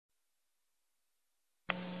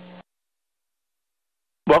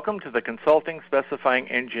Welcome to the Consulting Specifying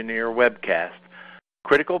Engineer webcast,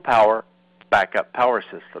 Critical Power Backup Power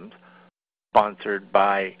Systems, sponsored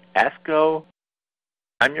by ASCO.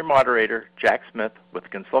 I'm your moderator, Jack Smith, with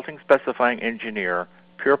Consulting Specifying Engineer,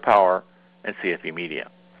 Pure Power, and CFE Media.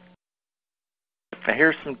 Now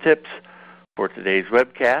here's some tips for today's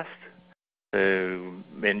webcast to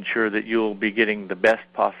ensure that you'll be getting the best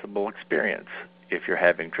possible experience. If you're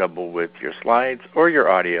having trouble with your slides or your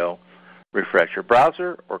audio, refresh your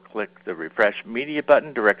browser or click the Refresh Media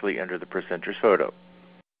button directly under the presenter's photo.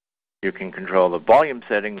 You can control the volume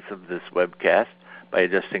settings of this webcast by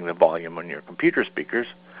adjusting the volume on your computer speakers.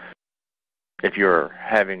 If you're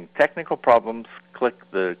having technical problems, click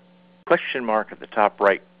the question mark at the top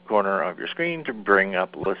right corner of your screen to bring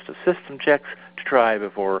up a list of system checks to try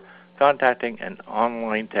before contacting an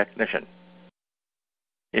online technician.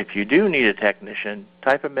 If you do need a technician,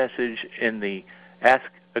 type a message in the Ask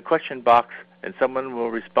a Question box and someone will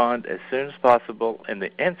respond as soon as possible in the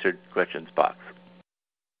Answered Questions box.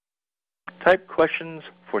 Type questions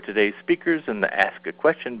for today's speakers in the Ask a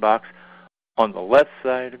Question box on the left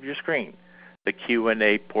side of your screen. The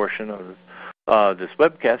Q&A portion of this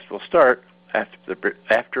webcast will start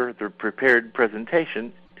after the prepared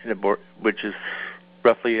presentation, which is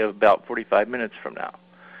roughly about 45 minutes from now.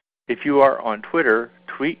 If you are on Twitter,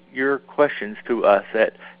 tweet your questions to us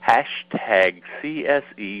at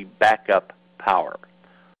 #CSEBackupPower.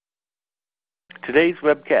 Today's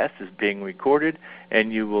webcast is being recorded,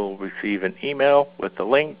 and you will receive an email with the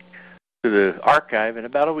link to the archive in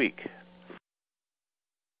about a week.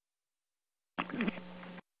 To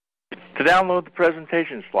download the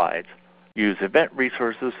presentation slides, use Event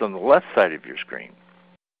Resources on the left side of your screen.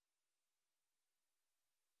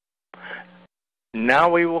 Now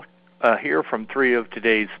we will hear from three of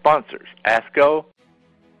today's sponsors, ASCO,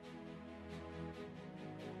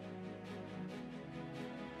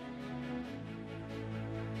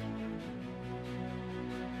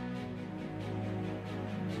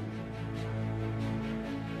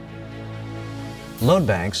 Load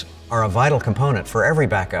banks are a vital component for every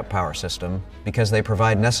backup power system because they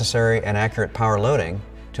provide necessary and accurate power loading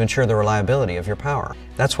to ensure the reliability of your power.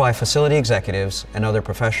 That's why facility executives and other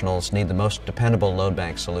professionals need the most dependable load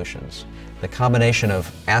bank solutions. The combination of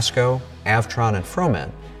ASCO, Avtron, and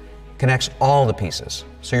Froment connects all the pieces,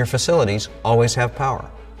 so your facilities always have power.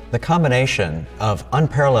 The combination of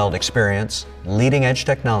unparalleled experience, leading-edge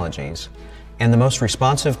technologies, and the most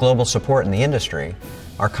responsive global support in the industry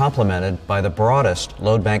are complemented by the broadest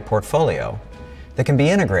load bank portfolio that can be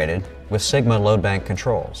integrated with Sigma load bank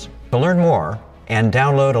controls. To learn more and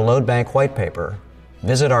download a load bank white paper,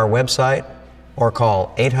 visit our website or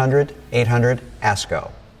call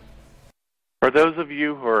 800-800-ASCO. For those of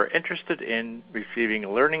you who are interested in receiving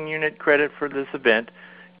a learning unit credit for this event,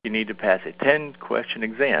 you need to pass a 10-question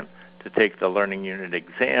exam. To take the learning unit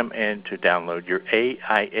exam and to download your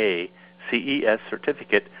AIA CES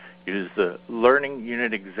certificate, use the Learning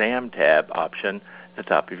Unit Exam tab option at the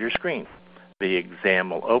top of your screen. The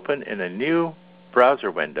exam will open in a new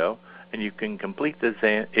browser window, and you can complete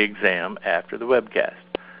the exam after the webcast.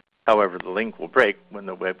 However, the link will break when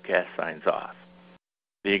the webcast signs off.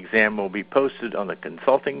 The exam will be posted on the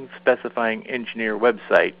Consulting Specifying Engineer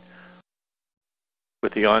website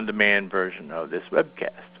with the on-demand version of this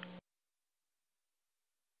webcast.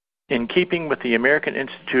 In keeping with the American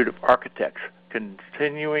Institute of Architects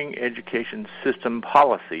Continuing Education System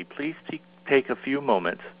Policy, please take a few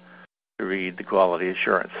moments to read the quality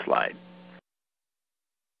assurance slide.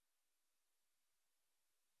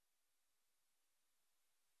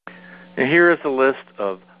 And here is a list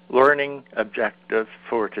of learning objectives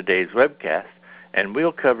for today's webcast, and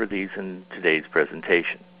we'll cover these in today's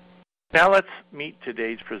presentation. Now let's meet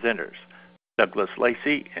today's presenters, Douglas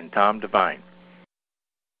Lacey and Tom Devine.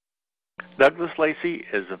 Douglas Lacey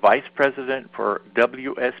is the Vice President for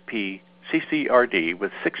WSP CCRD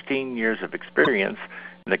with 16 years of experience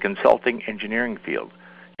in the consulting engineering field.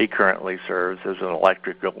 He currently serves as an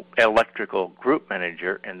electrical group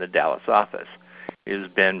manager in the Dallas office. He has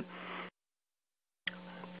been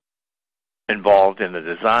involved in the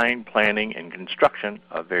design, planning, and construction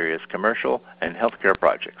of various commercial and healthcare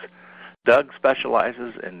projects. Doug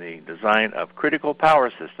specializes in the design of critical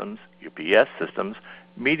power systems, UPS systems,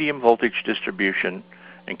 medium voltage distribution,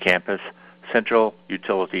 and campus central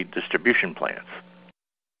utility distribution plants.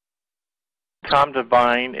 Tom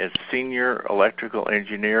Devine is Senior Electrical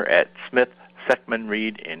Engineer at Smith Seckman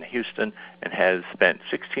Reed in Houston and has spent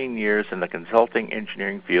 16 years in the consulting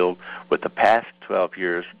engineering field with the past 12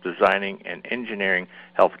 years designing and engineering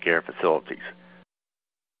healthcare facilities.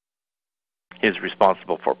 He is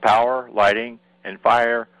responsible for power, lighting, and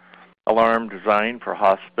fire alarm design for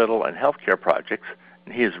hospital and healthcare projects,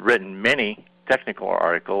 and he has written many technical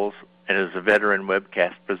articles and is a veteran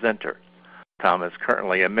webcast presenter. Tom is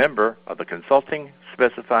currently a member of the Consulting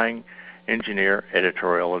Specifying Engineer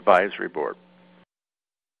Editorial Advisory Board.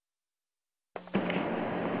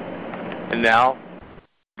 And now,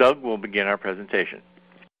 Doug will begin our presentation.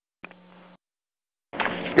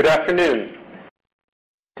 Good afternoon.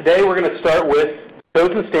 Today we're going to start with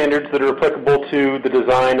codes and standards that are applicable to the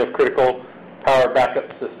design of critical power backup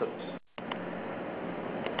systems.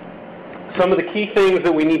 Some of the key things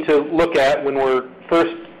that we need to look at when we're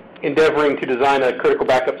first endeavoring to design a critical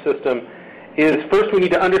backup system is first we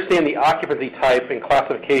need to understand the occupancy type and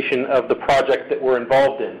classification of the project that we're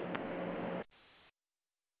involved in.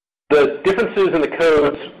 The differences in the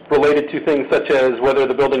codes related to things such as whether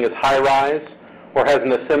the building is high-rise or has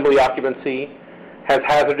an assembly occupancy, has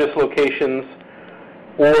hazardous locations,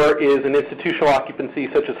 or is an institutional occupancy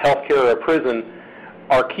such as healthcare or a prison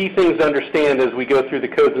are key things to understand as we go through the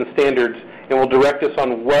codes and standards and will direct us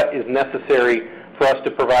on what is necessary for us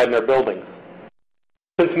to provide in our buildings.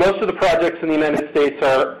 Since most of the projects in the United States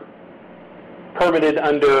are permitted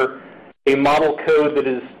under a model code that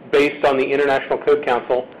is based on the International Code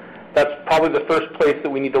Council, that's probably the first place that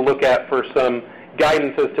we need to look at for some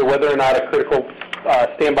guidance as to whether or not a critical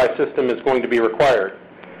standby system is going to be required.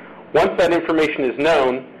 Once that information is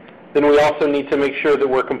known, then we also need to make sure that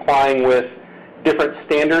we're complying with different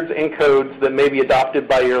standards and codes that may be adopted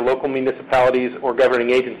by your local municipalities or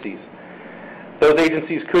governing agencies. Those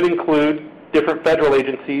agencies could include different federal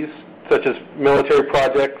agencies, such as military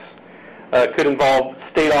projects, could involve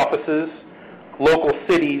state offices, local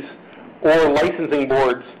cities, or licensing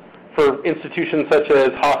boards for institutions such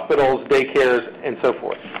as hospitals, daycares, and so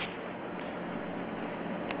forth.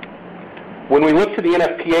 When we look to the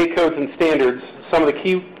NFPA codes and standards, some of the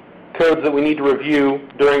key codes that we need to review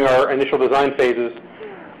during our initial design phases,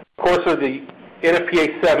 of course, are the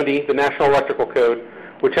NFPA 70, the National Electrical Code,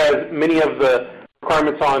 which has many of the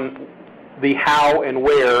requirements on the how and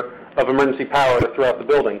where of emergency power throughout the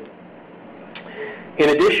building. In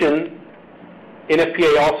addition,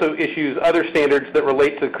 NFPA also issues other standards that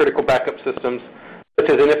relate to critical backup systems, such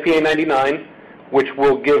as NFPA 99, which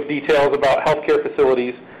will give details about healthcare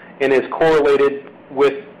facilities and is correlated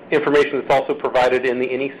with information that's also provided in the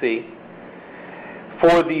NEC.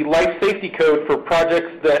 For the Life Safety Code for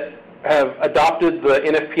projects that have adopted the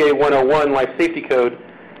NFPA 101 Life Safety Code,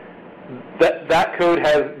 that code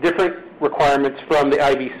has different requirements from the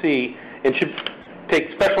IBC and should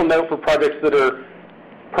take special note for projects that are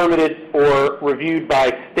permitted or reviewed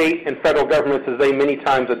by state and federal governments, as they many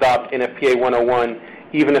times adopt NFPA 101,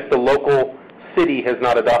 even if the local city has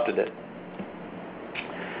not adopted it.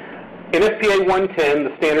 NFPA 110,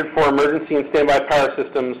 the standard for emergency and standby power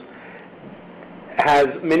systems, has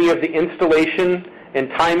many of the installation and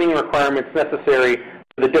timing requirements necessary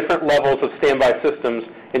for the different levels of standby systems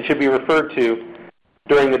and should be referred to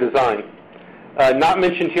during the design. Not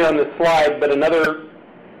mentioned here on this slide, but another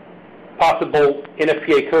possible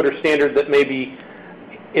NFPA code or standard that may be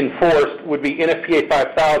enforced would be NFPA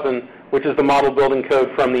 5000, which is the model building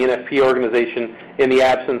code from the NFPA organization in the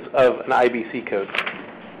absence of an IBC code.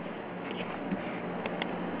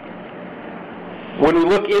 When we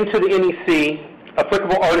look into the NEC,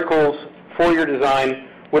 applicable articles for your design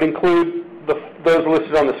would include those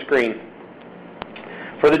listed on the screen.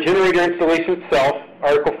 For the generator installation itself,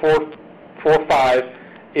 Article 4.5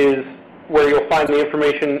 is where you'll find the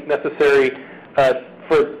information necessary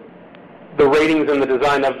for the ratings and the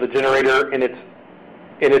design of the generator and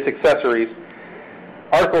its accessories.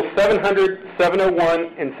 Articles 700,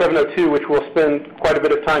 701, and 702, which we'll spend quite a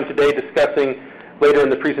bit of time today discussing later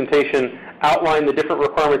in the presentation, outline the different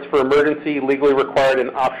requirements for emergency, legally required,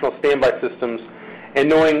 and optional standby systems, and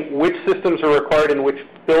knowing which systems are required in which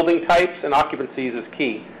building types and occupancies is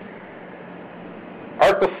key.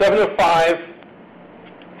 Article 705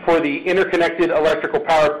 for the interconnected electrical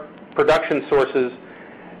power production sources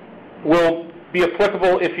will be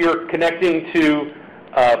applicable if you're connecting to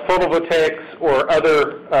photovoltaics or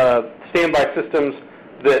other standby systems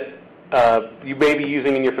that you may be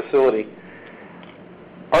using in your facility.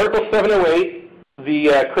 Article 708,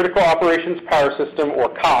 the Critical Operations Power System, or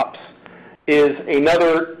COPS, is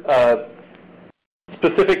another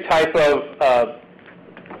specific type of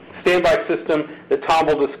standby system that Tom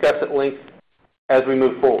will discuss at length as we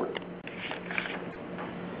move forward.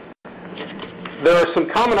 There are some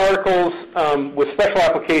common articles with special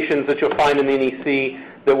applications that you'll find in the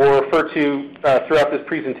NEC that we'll refer to throughout this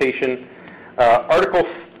presentation. Article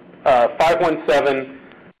 517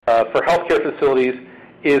 for healthcare facilities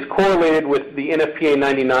is correlated with the NFPA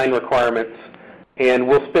 99 requirements, and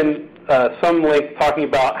we'll spend some length talking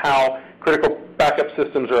about how critical backup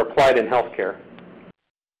systems are applied in healthcare.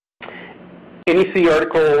 NEC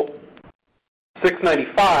Article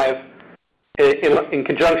 695, in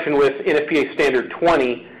conjunction with NFPA Standard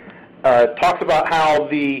 20, talks about how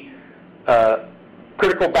the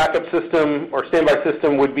critical backup system or standby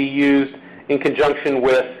system would be used in conjunction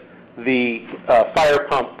with the fire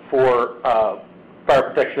pump for fire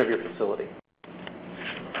protection of your facility.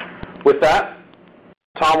 With that,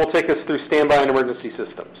 Tom will take us through standby and emergency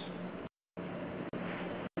systems.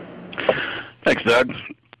 Thanks, Doug.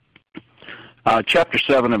 Chapter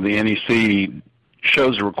 7 of the NEC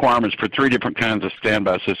shows the requirements for 3 different kinds of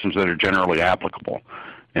standby systems that are generally applicable.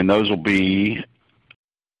 And those will be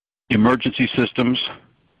emergency systems,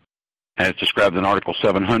 as described in Article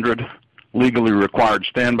 700, legally required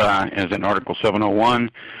standby, as in Article 701,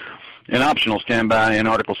 and optional standby in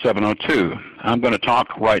Article 702. I'm going to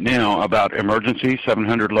talk right now about emergency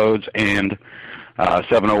 700 loads and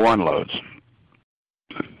 701 loads.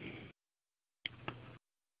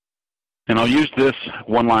 And I'll use this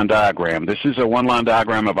one-line diagram. This is a one-line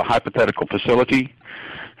diagram of a hypothetical facility.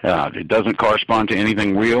 It doesn't correspond to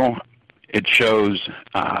anything real. It shows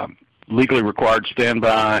legally required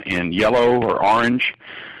standby in yellow or orange.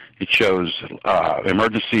 It shows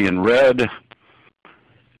emergency in red.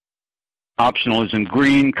 Optional is in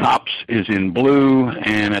green. COPS is in blue.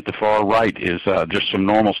 And at the far right is just some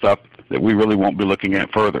normal stuff that we really won't be looking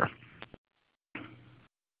at further.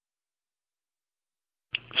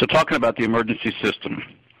 So talking about the emergency system,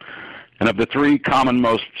 and of the 3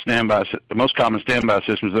 most common standby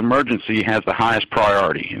systems, the emergency has the highest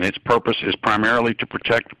priority, and its purpose is primarily to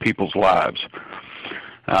protect people's lives.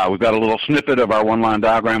 We've got a little snippet of our one-line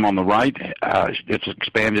diagram on the right. It's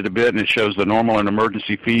expanded a bit, and it shows the normal and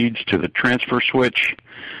emergency feeds to the transfer switch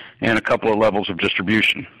and a couple of levels of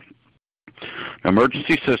distribution.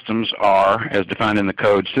 Emergency systems are, as defined in the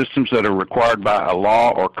code, systems that are required by a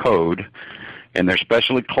law or code, and they're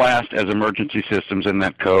specially classed as emergency systems in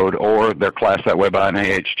that code, or they're classed that way by an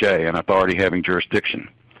AHJ, an authority having jurisdiction.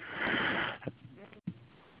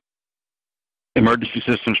 Emergency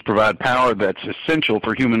systems provide power that's essential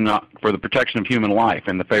for the protection of human life,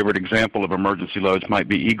 and the favorite example of emergency loads might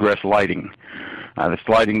be egress lighting. This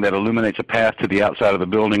lighting that illuminates a path to the outside of the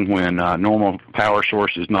building when normal power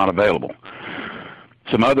source is not available.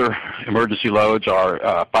 Some other emergency loads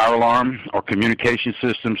are fire alarm or communication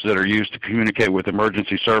systems that are used to communicate with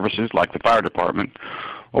emergency services like the fire department,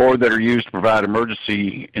 or that are used to provide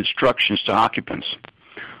emergency instructions to occupants.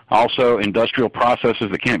 Also, industrial processes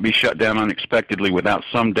that can't be shut down unexpectedly without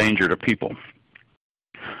some danger to people.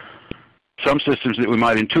 Some systems that we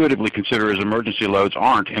might intuitively consider as emergency loads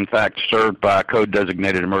aren't, in fact, served by a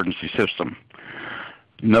code-designated emergency system.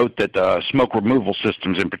 Note that smoke removal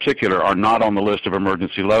systems in particular are not on the list of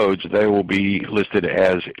emergency loads. They will be listed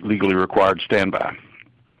as legally required standby.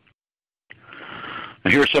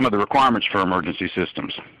 Now, here are some of the requirements for emergency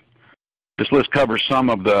systems. This list covers some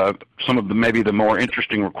of the maybe the more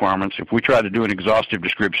interesting requirements. If we try to do an exhaustive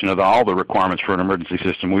description of all the requirements for an emergency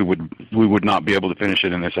system, we would not be able to finish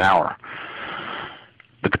it in this hour.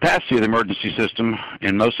 The capacity of the emergency system,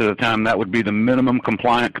 and most of the time that would be the minimum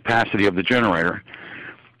compliant capacity of the generator,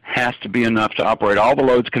 has to be enough to operate all the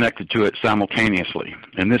loads connected to it simultaneously.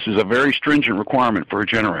 And this is a very stringent requirement for a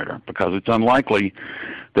generator because it's unlikely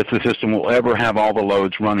that the system will ever have all the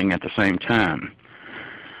loads running at the same time.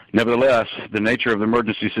 Nevertheless, the nature of the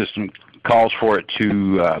emergency system calls for it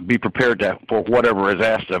to be prepared for whatever is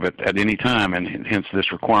asked of it at any time, and hence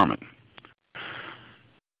this requirement.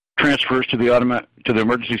 Transfers to the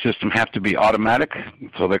emergency system have to be automatic,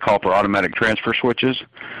 so they call for automatic transfer switches.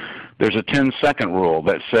 There's a 10-second rule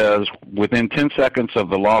that says within 10 seconds of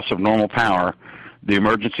the loss of normal power, the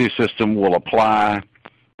emergency system will apply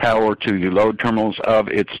power to the load terminals of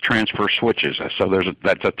its transfer switches. So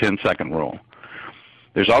that's a 10-second rule.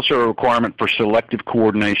 There's also a requirement for selective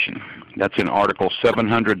coordination. That's in Article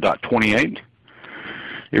 700.28.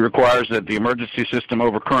 It requires that the emergency system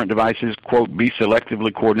overcurrent devices, quote, be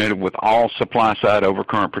selectively coordinated with all supply-side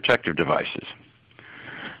overcurrent protective devices.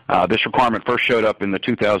 This requirement first showed up in the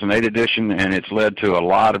 2008 edition, and it's led to a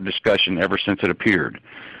lot of discussion ever since it appeared.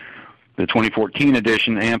 The 2014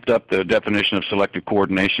 edition amped up the definition of selective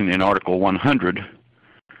coordination in Article 100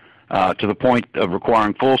 to the point of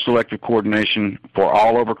requiring full selective coordination for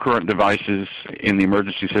all overcurrent devices in the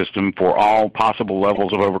emergency system for all possible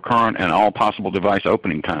levels of overcurrent and all possible device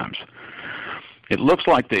opening times. It looks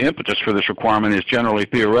like the impetus for this requirement is generally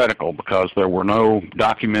theoretical because there were no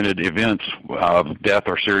documented events of death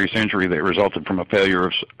or serious injury that resulted from a failure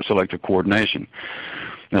of selective coordination.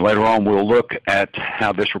 And later on, we'll look at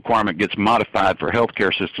how this requirement gets modified for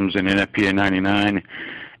healthcare systems in NFPA 99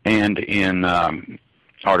 and in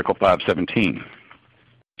Article 517.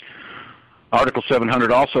 Article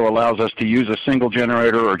 700 also allows us to use a single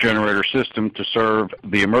generator or generator system to serve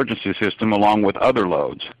the emergency system along with other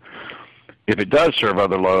loads. If it does serve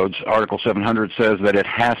other loads, Article 700 says that it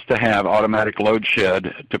has to have automatic load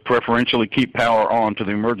shed to preferentially keep power on to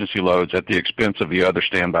the emergency loads at the expense of the other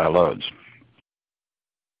standby loads.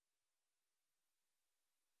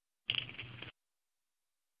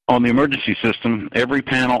 On the emergency system, every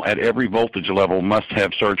panel at every voltage level must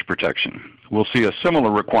have surge protection. We'll see a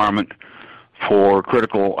similar requirement for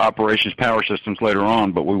critical operations power systems later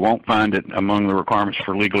on, but we won't find it among the requirements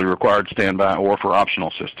for legally required standby or for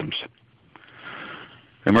optional systems.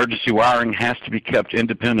 Emergency wiring has to be kept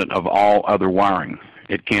independent of all other wiring.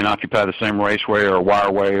 It can't occupy the same raceway or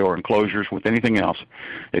wireway or enclosures with anything else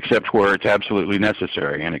except where it's absolutely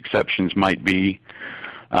necessary, and exceptions might be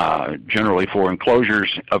generally for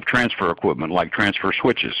enclosures of transfer equipment like transfer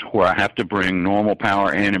switches, where I have to bring normal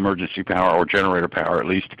power and emergency power or generator power at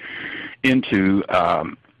least into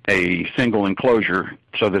a single enclosure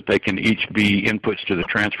so that they can each be inputs to the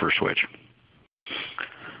transfer switch.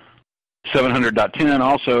 700.10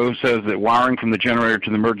 also says that wiring from the generator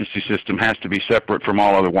to the emergency system has to be separate from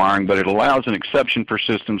all other wiring, but it allows an exception for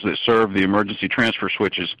systems that serve the emergency transfer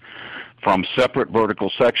switches from separate vertical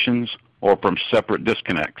sections or from separate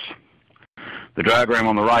disconnects. The diagram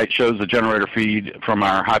on the right shows the generator feed from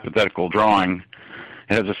our hypothetical drawing.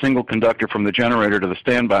 It has a single conductor from the generator to the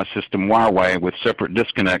standby system wireway with separate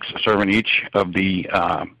disconnects serving each of the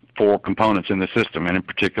 4 components in the system, and in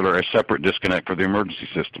particular a separate disconnect for the emergency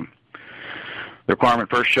system. The requirement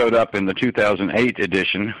first showed up in the 2008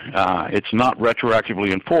 edition. It's not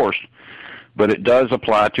retroactively enforced, but it does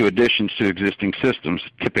apply to additions to existing systems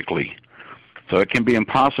typically. So it can be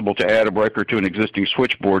impossible to add a breaker to an existing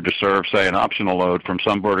switchboard to serve, say, an optional load from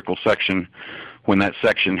some vertical section when that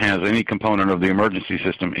section has any component of the emergency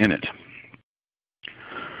system in it.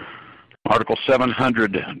 Article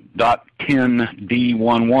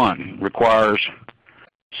 700.10D11 requires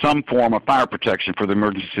some form of fire protection for the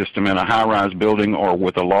emergency system in a high-rise building or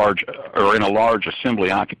with a large assembly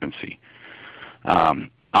occupancy.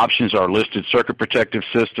 Options are listed: circuit protective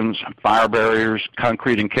systems, fire barriers,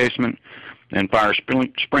 concrete encasement, and fire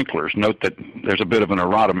sprinklers. Note that there's a bit of an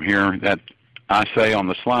erratum here. That I say on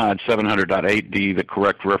the slide 700.8D, the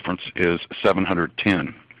correct reference is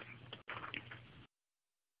 710.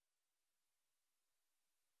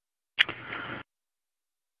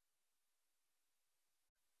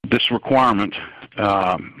 This requirement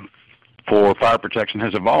for fire protection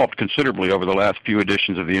has evolved considerably over the last few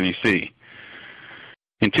editions of the NEC.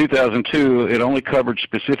 In 2002, it only covered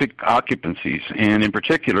specific occupancies, and in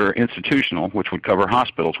particular, institutional, which would cover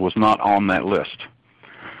hospitals, was not on that list.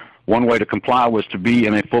 One way to comply was to be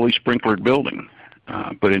in a fully sprinklered building.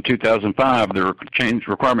 But in 2005, the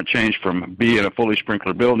requirement changed from be in a fully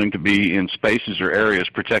sprinklered building to be in spaces or areas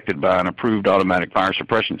protected by an approved automatic fire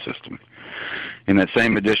suppression system. In that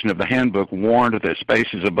same edition of the handbook, warned that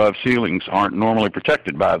spaces above ceilings aren't normally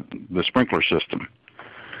protected by the sprinkler system.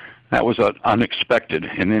 That was unexpected.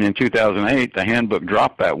 And then in 2008, the handbook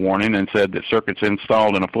dropped that warning and said that circuits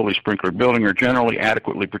installed in a fully sprinklered building are generally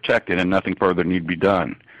adequately protected and nothing further need be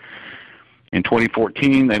done. In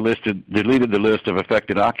 2014, they deleted the list of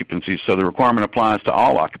affected occupancies, so the requirement applies to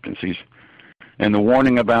all occupancies. And the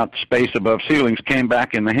warning about space above ceilings came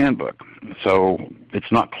back in the handbook. So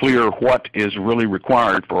it's not clear what is really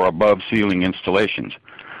required for above ceiling installations.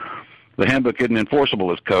 The handbook isn't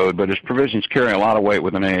enforceable as code, but its provisions carry a lot of weight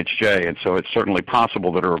with an AHJ, and so it's certainly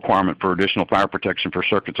possible that a requirement for additional fire protection for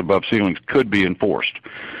circuits above ceilings could be enforced.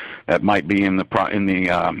 That might be in the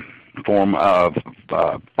form of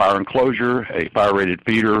fire enclosure, a fire-rated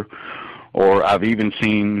feeder, or I've even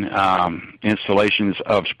seen installations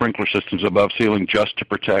of sprinkler systems above ceiling just to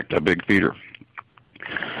protect a big feeder.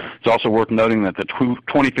 It's also worth noting that the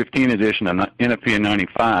 2015 edition of NFPA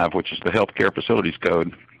 95, which is the Healthcare Facilities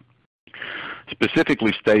Code,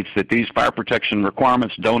 specifically states that these fire protection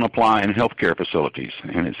requirements don't apply in healthcare facilities,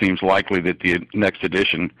 and it seems likely that the next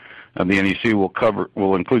edition of the NEC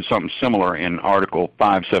will include something similar in Article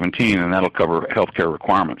 517, and that'll cover healthcare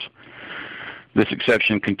requirements. This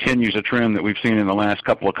exception continues a trend that we've seen in the last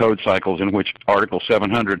couple of code cycles, in which Article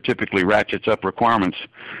 700 typically ratchets up requirements,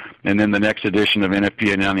 and then the next edition of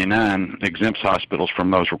NFPA 99 exempts hospitals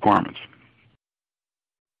from those requirements.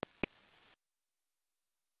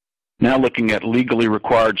 Now looking at legally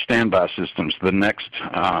required standby systems, the next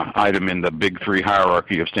item in the big three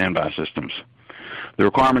hierarchy of standby systems. The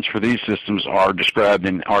requirements for these systems are described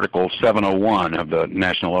in Article 701 of the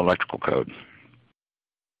National Electrical Code.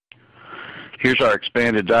 Here's our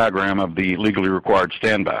expanded diagram of the legally required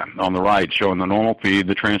standby. On the right, showing the normal feed,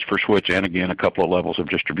 the transfer switch, and again, a couple of levels of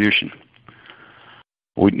distribution.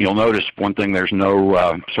 You'll notice one thing, there's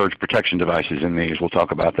no surge protection devices in these. We'll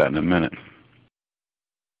talk about that in a minute.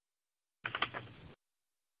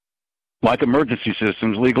 Like emergency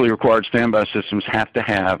systems, legally required standby systems have to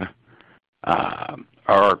have,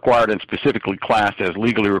 are required and specifically classed as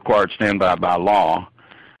legally required standby by law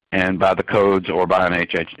and by the codes or by an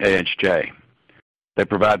AHJ. They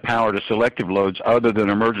provide power to selective loads other than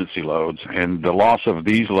emergency loads, and the loss of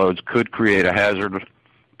these loads could create a hazard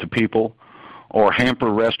to people or hamper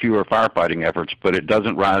rescue or firefighting efforts, but it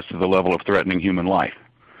doesn't rise to the level of threatening human life.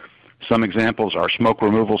 Some examples are smoke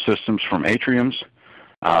removal systems from atriums,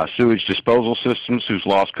 sewage disposal systems whose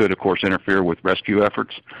loss could, of course, interfere with rescue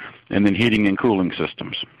efforts, and then heating and cooling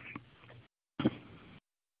systems.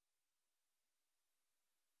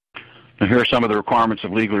 Now, here are some of the requirements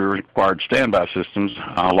of legally required standby systems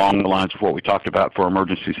along the lines of what we talked about for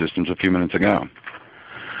emergency systems a few minutes ago.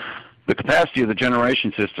 The capacity of the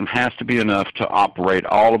generation system has to be enough to operate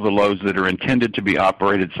all of the loads that are intended to be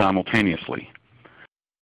operated simultaneously.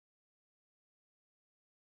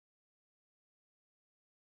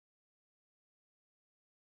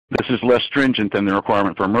 This is less stringent than the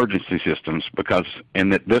requirement for emergency systems because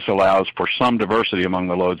this allows for some diversity among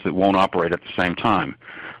the loads that won't operate at the same time,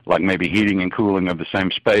 like maybe heating and cooling of the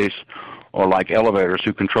same space, or like elevators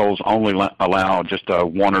whose controls only allow just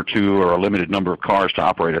one or two or a limited number of cars to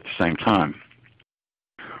operate at the same time.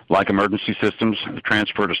 Like emergency systems, the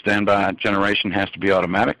transfer to standby generation has to be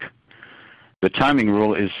automatic. The timing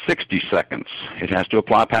rule is 60 seconds. It has to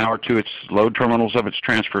apply power to its load terminals of its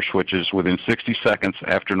transfer switches within 60 seconds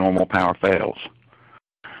after normal power fails.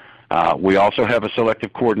 We also have a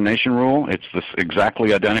selective coordination rule. It's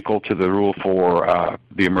exactly identical to the rule for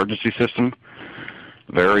the emergency system.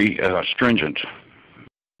 Very stringent.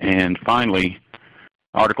 And finally,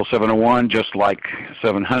 Article 701, just like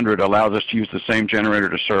 700, allows us to use the same generator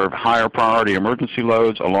to serve higher priority emergency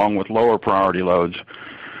loads along with lower priority loads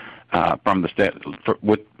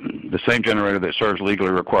with the same generator that serves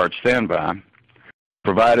legally required standby,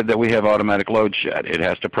 provided that we have automatic load shed. It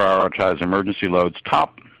has to prioritize emergency loads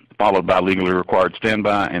top, followed by legally required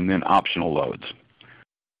standby, and then optional loads.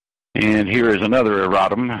 And here is another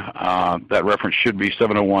erratum. That reference should be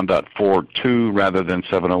 701.42 rather than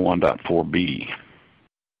 701.4b.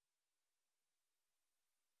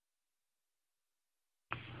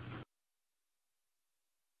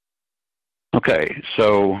 Okay,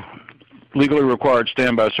 so legally required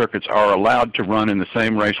standby circuits are allowed to run in the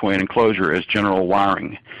same raceway and enclosure as general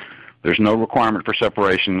wiring. There's no requirement for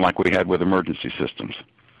separation like we had with emergency systems.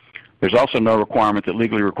 There's also no requirement that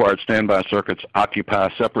legally required standby circuits occupy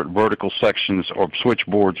separate vertical sections of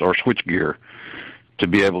switchboards or switchgear to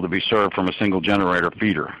be able to be served from a single generator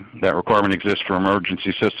feeder. That requirement exists for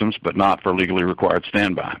emergency systems, but not for legally required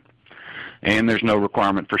standby. And there's no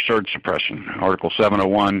requirement for surge suppression. Article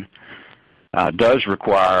 701 does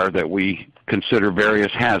require that we consider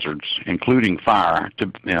various hazards, including fire,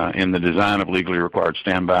 in the design of legally required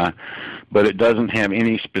standby, but it doesn't have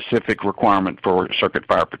any specific requirement for circuit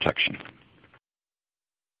fire protection.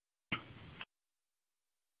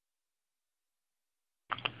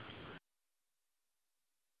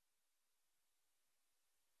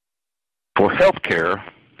 For healthcare,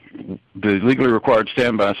 the legally required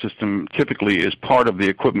standby system typically is part of the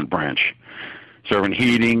equipment branch, serving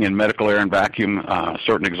heating and medical air and vacuum,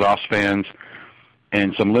 certain exhaust fans,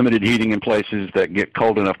 and some limited heating in places that get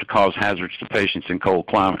cold enough to cause hazards to patients in cold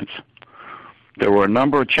climates. There were a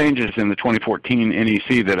number of changes in the 2014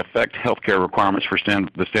 NEC that affect healthcare requirements for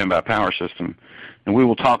the standby power system, and we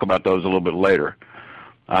will talk about those a little bit later.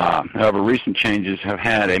 However, recent changes have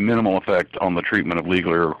had a minimal effect on the treatment of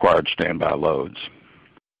legally required standby loads.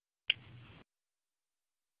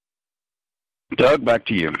 Doug, back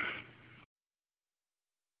to you.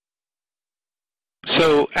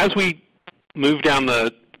 So as we move down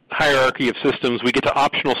the hierarchy of systems, we get to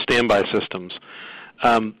optional standby systems.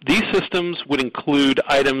 These systems would include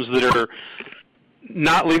items that are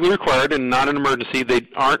not legally required and not an emergency. They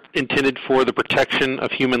aren't intended for the protection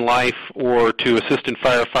of human life or to assist in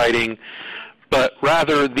firefighting, but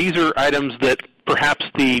rather these are items that perhaps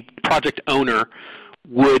the project owner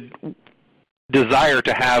would desire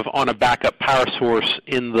to have on a backup power source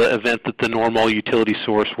in the event that the normal utility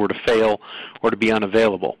source were to fail or to be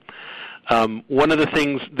unavailable. One of the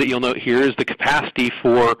things that you'll note here is the capacity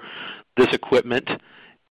for this equipment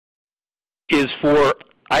is for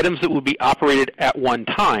items that will be operated at one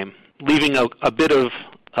time. leaving a bit of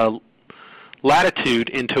latitude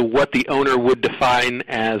into what the owner would define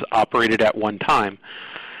as operated at one time.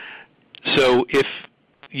 So if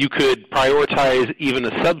you could prioritize even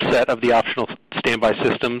a subset of the optional standby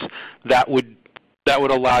systems, that would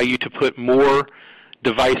allow you to put more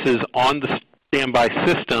devices on the standby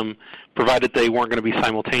system, provided they weren't going to be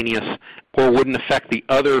simultaneous or wouldn't affect the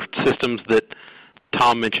other systems that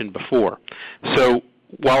Tom mentioned before. So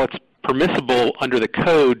while it's permissible under the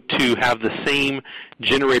code to have the same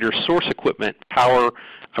generator source equipment, power,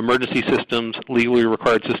 emergency systems, legally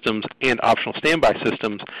required systems, and optional standby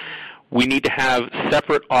systems, we need to have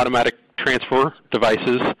separate automatic transfer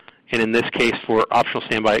devices, and in this case for optional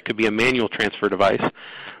standby it could be a manual transfer device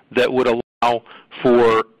that would allow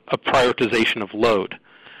for a prioritization of load.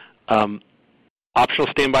 Optional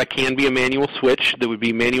standby can be a manual switch that would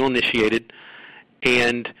be manual initiated,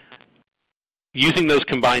 and using those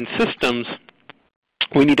combined systems,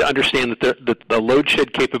 we need to understand that the load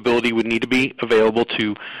shed capability would need to be available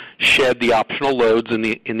to shed the optional loads in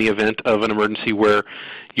the event of an emergency where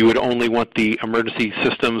you would only want the emergency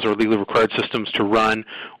systems or legally required systems to run,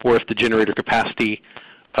 or if the generator capacity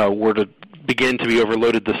were to begin to be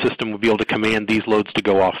overloaded, the system would be able to command these loads to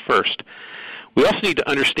go off first. We also need to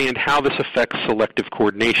understand how this affects selective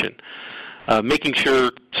coordination.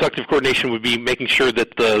 Selective coordination would be making sure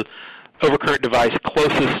that the overcurrent device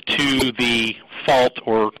closest to the fault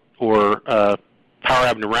or power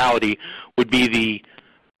abnormality would be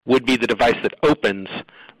the device that opens,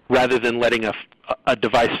 rather than letting a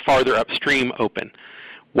device farther upstream open.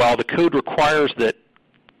 While the code requires that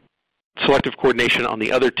selective coordination on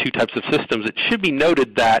the other two types of systems, it should be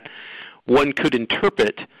noted that one could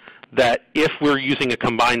interpret that if we're using a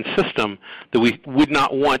combined system, that we would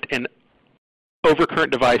not want an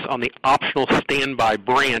overcurrent device on the optional standby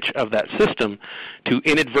branch of that system to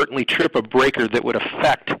inadvertently trip a breaker that would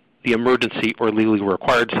affect the emergency or legally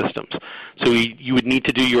required systems. So you would need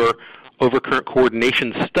to do your overcurrent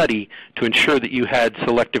coordination study to ensure that you had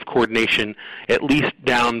selective coordination at least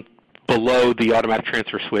down below the automatic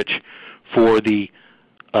transfer switch for the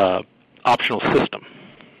optional system.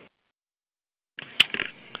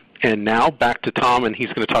 And now back to Tom, and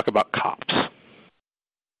he's going to talk about COPS.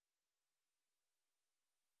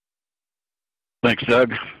 Thanks,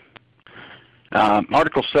 Doug.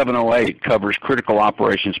 Article 708 covers critical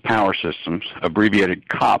operations power systems, abbreviated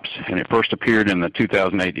COPS, and it first appeared in the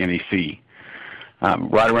 2008 NEC.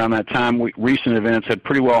 Right around that time, recent events had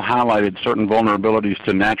pretty well highlighted certain vulnerabilities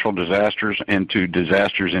to natural disasters and to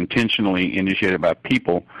disasters intentionally initiated by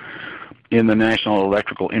people in the national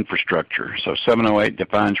electrical infrastructure. So 708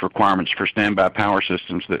 defines requirements for standby power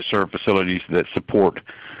systems that serve facilities that support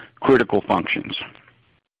critical functions.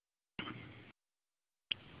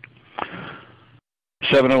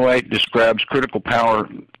 708 describes critical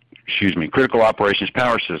operations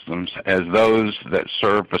power systems as those that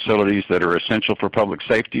serve facilities that are essential for public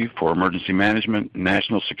safety, for emergency management,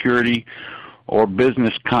 national security, or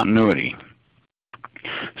business continuity.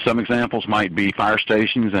 Some examples might be fire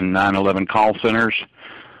stations and 911 call centers,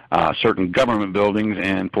 certain government buildings,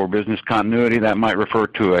 and for business continuity that might refer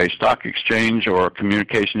to a stock exchange or a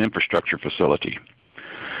communication infrastructure facility.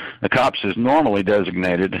 The COPS is normally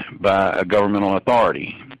designated by a governmental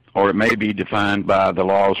authority, or it may be defined by the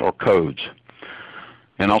laws or codes.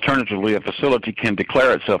 And alternatively, a facility can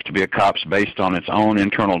declare itself to be a COPS based on its own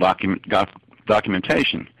internal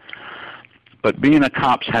documentation. But being a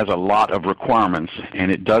COPS has a lot of requirements,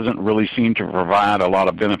 and it doesn't really seem to provide a lot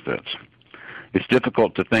of benefits. It's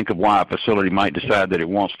difficult to think of why a facility might decide that it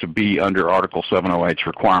wants to be under Article 708's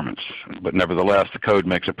requirements, but nevertheless, the code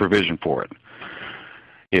makes a provision for it.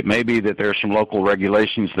 It may be that there are some local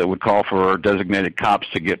regulations that would call for designated COPS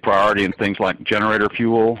to get priority in things like generator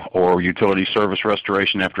fuel or utility service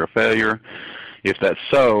restoration after a failure. If that's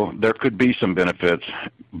so, there could be some benefits,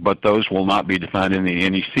 but those will not be defined in the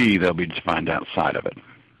NEC. They'll be defined outside of it.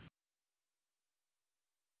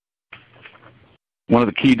 One of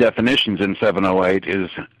the key definitions in 708 is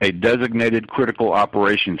a designated critical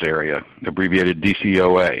operations area, abbreviated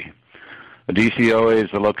DCOA. A DCOA is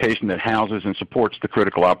the location that houses and supports the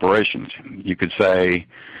critical operations. You could say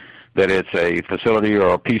that it's a facility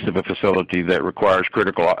or a piece of a facility that requires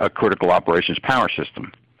a critical operations power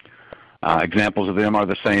system. Examples of them are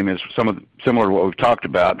the same as similar to what we've talked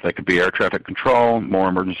about. They could be air traffic control, more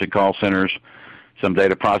emergency call centers, some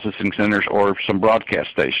data processing centers, or some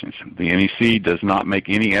broadcast stations. The NEC does not make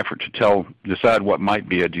any effort to decide what might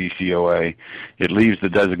be a DCOA. It leaves the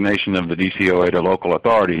designation of the DCOA to local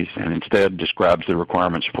authorities and instead describes the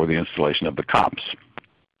requirements for the installation of the COPS.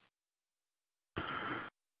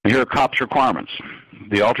 And here are COPS requirements.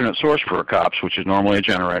 The alternate source for a COPS, which is normally a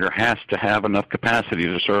generator, has to have enough capacity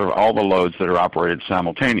to serve all the loads that are operated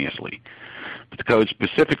simultaneously. But the code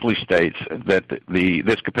specifically states that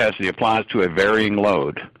this capacity applies to a varying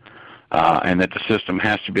load, and that the system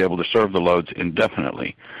has to be able to serve the loads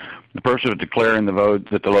indefinitely. The purpose of declaring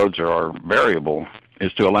that the loads are variable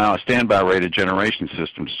is to allow a standby rated generation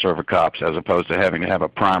system to serve a COPS, as opposed to having to have a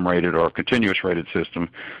prime rated or a continuous rated system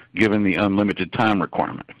given the unlimited time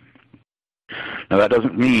requirement. Now, that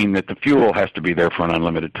doesn't mean that the fuel has to be there for an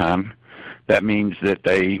unlimited time. That means that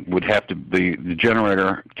the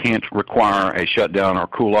generator can't require a shutdown or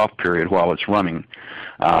cool off period while it's running.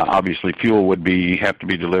 Obviously, fuel would have to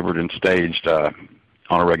be delivered and staged on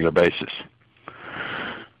a regular basis.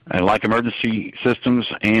 And like emergency systems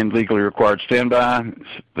and legally required standby,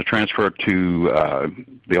 the transfer to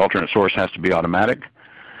the alternate source has to be automatic.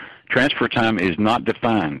 Transfer time is not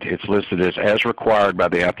defined. It's listed as required by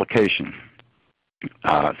the application.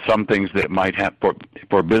 Some things that might have,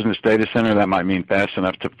 for a business data center, that might mean fast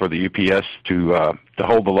enough for the UPS to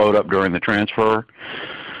hold the load up during the transfer.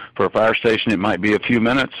 For a fire station, it might be a few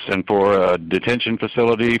minutes, and for a detention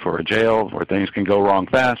facility, for a jail, where things can go wrong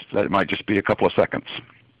fast, that might just be a couple of seconds.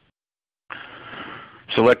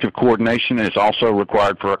 Selective coordination is also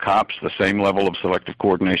required for a COPS, the same level of selective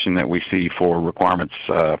coordination that we see for requirements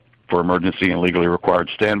for emergency and legally required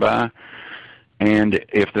standby. And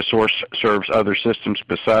if the source serves other systems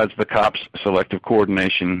besides the COPS, selective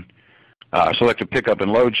coordination, selective pickup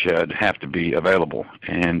and load shed have to be available.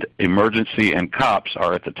 And emergency and COPS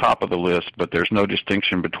are at the top of the list, but there's no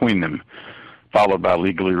distinction between them, followed by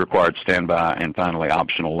legally required standby and finally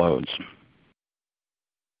optional loads.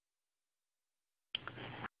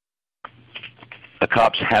 A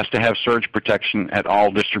COPS has to have surge protection at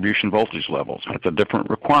all distribution voltage levels. It's a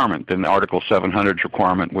different requirement than the Article 700's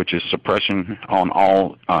requirement, which is suppression on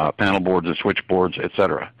all panel boards and switchboards,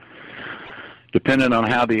 etc. Depending on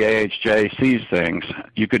how the AHJ sees things,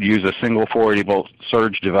 you could use a single 480-volt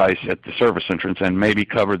surge device at the service entrance and maybe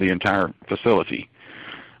cover the entire facility.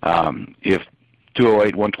 If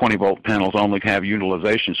 208 120-volt panels only have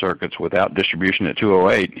utilization circuits without distribution at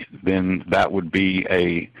 208, then that would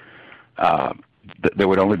be there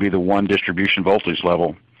would only be the one distribution voltage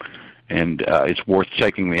level, and it's worth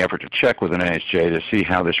taking the effort to check with an ASJ to see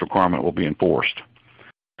how this requirement will be enforced.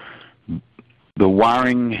 The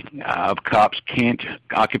wiring of COPS can't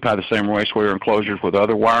occupy the same raceway enclosures with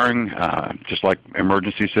other wiring, just like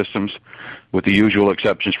emergency systems, with the usual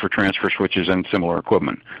exceptions for transfer switches and similar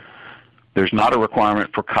equipment. There's not a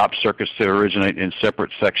requirement for COPS circuits to originate in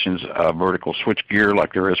separate sections of vertical switchgear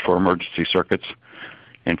like there is for emergency circuits.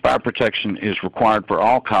 And fire protection is required for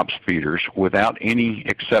all COPS feeders without any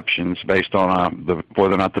exceptions based on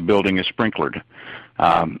whether or not the building is sprinklered.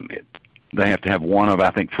 They have to have one of,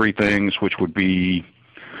 I think, three things, which would be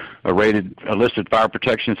a listed fire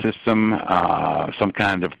protection system, some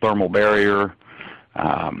kind of thermal barrier,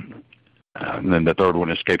 and then the third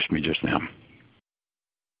one escapes me just now.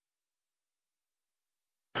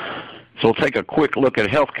 So we'll take a quick look at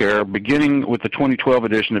healthcare, beginning with the 2012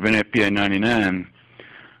 edition of NFPA 99.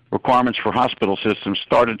 Requirements for hospital systems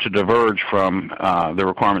started to diverge from the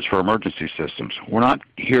requirements for emergency systems. We're not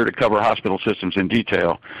here to cover hospital systems in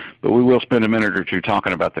detail, but we will spend a minute or two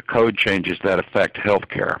talking about the code changes that affect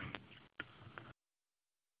healthcare.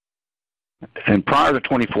 And prior to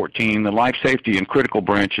 2014, the life safety and critical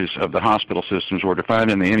branches of the hospital systems were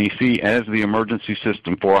defined in the NEC as the emergency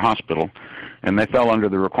system for a hospital, and they fell under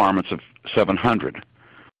the requirements of 700.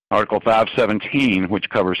 Article 517, which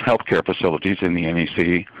covers healthcare facilities in the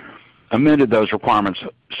NEC, amended those requirements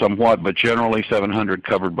somewhat, but generally 700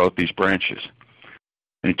 covered both these branches.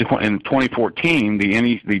 In 2014,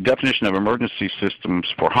 the definition of emergency systems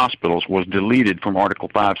for hospitals was deleted from Article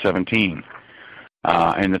 517.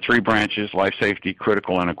 And the three branches, life safety,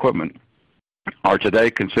 critical, and equipment, are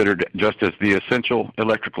today considered just as the essential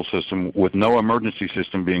electrical system with no emergency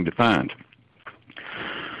system being defined.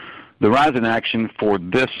 The rise in action for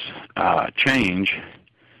this change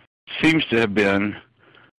seems to have been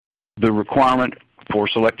the requirement for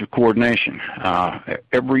selective coordination.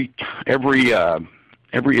 Every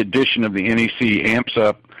edition of the NEC amps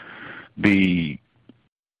up the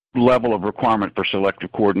level of requirement for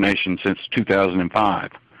selective coordination since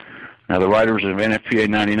 2005. Now, the writers of NFPA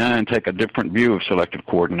 99 take a different view of selective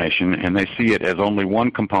coordination, and they see it as only one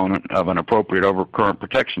component of an appropriate overcurrent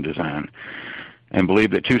protection design, and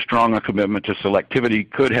believe that too strong a commitment to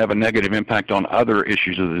selectivity could have a negative impact on other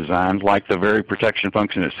issues of the design, like the very protection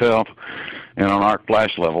function itself and on arc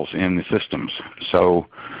flash levels in the systems. So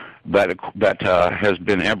that has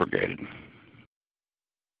been abrogated.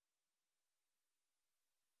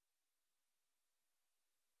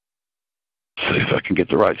 see if I can get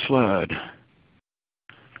the right slide.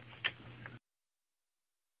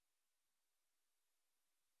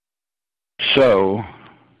 So,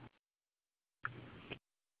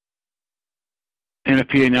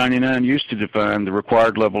 NFPA 99 used to define the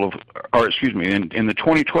required level of, or excuse me, in the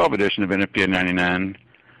 2012 edition of NFPA 99,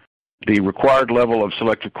 the required level of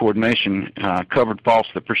selective coordination covered faults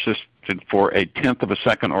that persisted for a tenth of a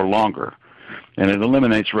second or longer, and it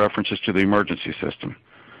eliminates references to the emergency system.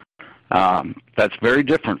 That's very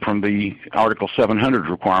different from the Article 700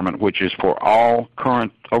 requirement, which is for all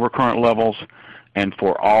overcurrent levels and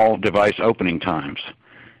for all device opening times.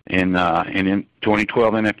 In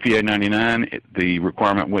 2012 NFPA 99, the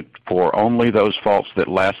requirement went for only those faults that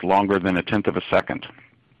last longer than a tenth of a second.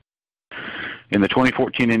 In the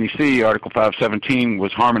 2014 NEC, Article 517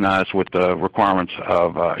 was harmonized with the requirements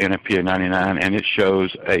of NFPA 99, and it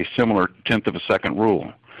shows a similar tenth of a second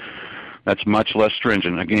rule. That's much less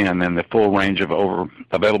stringent, again, than the full range of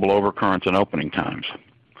available overcurrents and opening times.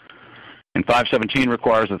 And 517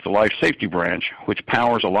 requires that the life safety branch, which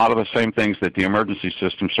powers a lot of the same things that the emergency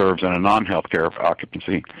system serves in a non-healthcare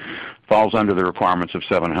occupancy, falls under the requirements of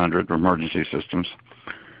 700 emergency systems,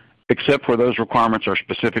 except where those requirements are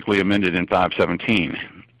specifically amended in 517.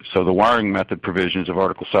 So the wiring method provisions of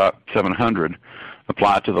Article 700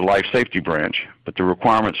 apply to the life safety branch, but the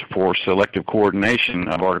requirements for selective coordination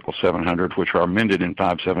of Article 700, which are amended in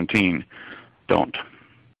 517, don't.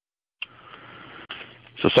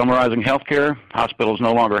 So summarizing healthcare, hospitals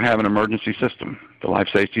no longer have an emergency system. The life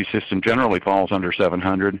safety system generally falls under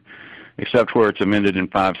 700, except where it's amended in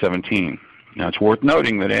 517. Now, it's worth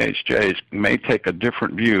noting that AHJs may take a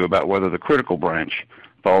different view about whether the critical branch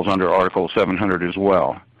falls under Article 700 as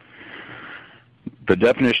well. The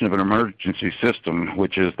definition of an emergency system,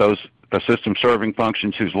 which is a system serving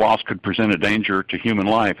functions whose loss could present a danger to human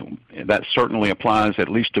life, that certainly applies at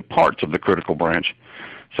least to parts of the critical branch.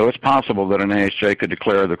 So it's possible that an AHJ could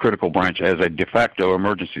declare the critical branch as a de facto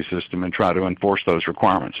emergency system and try to enforce those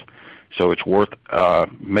requirements. So it's worth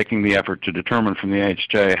making the effort to determine from the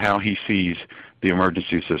AHJ how he sees the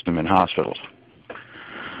emergency system in hospitals.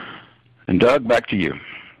 And Doug, back to you.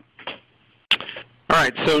 All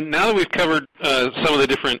right, so now that we've covered some of the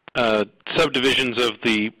different subdivisions of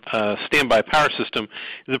the standby power system,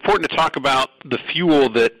 it's important to talk about the fuel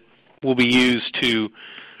that will be used to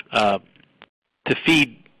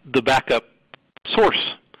feed the backup source.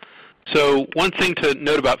 So one thing to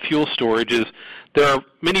note about fuel storage is there are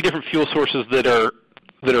many different fuel sources that are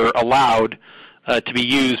allowed to be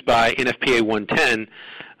used by NFPA 110.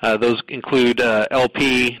 Those include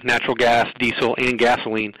LP, natural gas, diesel, and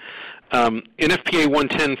gasoline. NFPA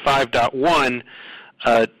 110 5.1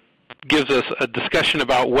 gives us a discussion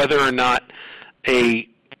about whether or not a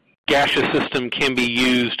gaseous system can be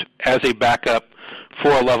used as a backup for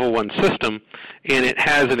a level 1 system, and it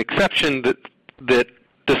has an exception that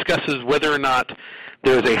discusses whether or not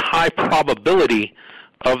there is a high probability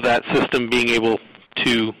of that system being able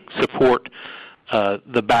to support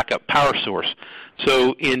the backup power source.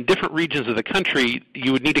 So in different regions of the country,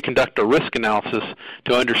 you would need to conduct a risk analysis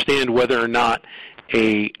to understand whether or not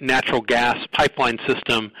a natural gas pipeline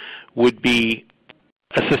system would be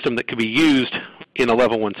a system that could be used in a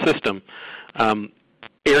level 1 system.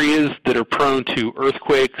 Areas that are prone to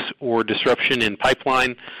earthquakes or disruption in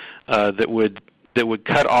pipeline that would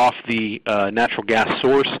cut off the natural gas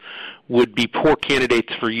source would be poor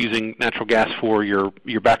candidates for using natural gas for your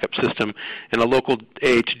backup system. And a local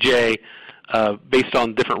AHJ, based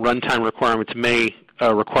on different runtime requirements, may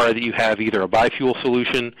require that you have either a biofuel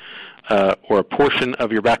solution or a portion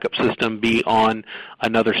of your backup system be on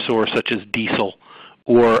another source such as diesel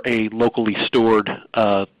or a locally stored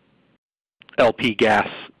LP gas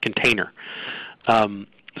container.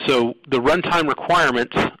 So the runtime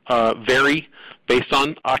requirements vary based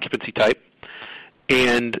on occupancy type,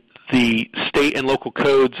 and the state and local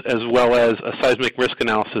codes as well as a seismic risk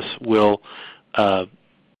analysis will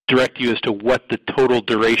direct you as to what the total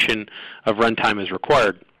duration of runtime is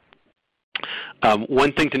required.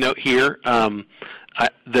 One thing to note here,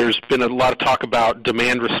 there's been a lot of talk about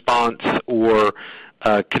demand response or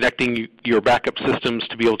connecting your backup systems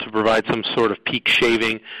to be able to provide some sort of peak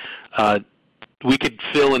shaving. We could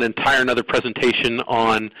fill an entire another presentation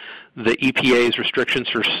on the EPA's restrictions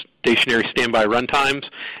for stationary standby runtimes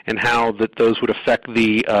and how those would affect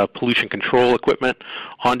the pollution control equipment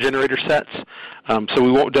on generator sets. So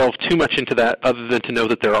we won't delve too much into that other than to know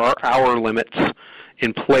that there are hour limits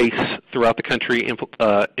in place throughout the country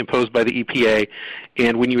imposed by the EPA,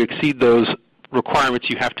 and when you exceed those requirements,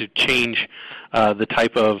 you have to change the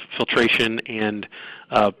type of filtration and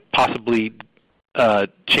possibly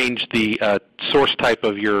change the source type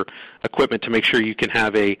of your equipment to make sure you can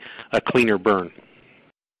have a cleaner burn.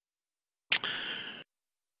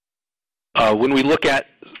 When we look at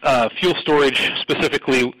fuel storage,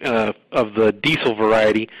 specifically of the diesel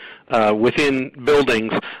variety, within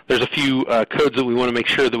buildings, there's a few codes that we want to make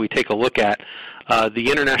sure that we take a look at.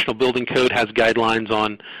 The International Building Code has guidelines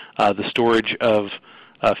on the storage of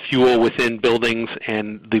fuel within buildings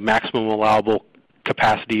and the maximum allowable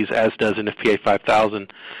capacities, as does NFPA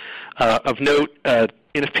 5000. Of note,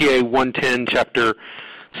 NFPA 110, Chapter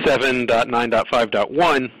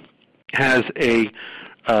 7.9.5.1 has a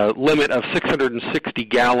limit of 660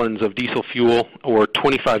 gallons of diesel fuel or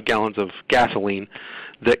 25 gallons of gasoline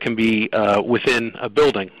that can be within a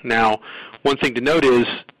building. Now, one thing to note is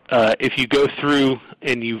if you go through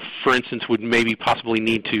and you, for instance, would maybe possibly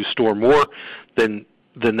need to store more than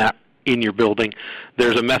that in your building,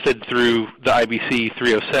 there's a method through the IBC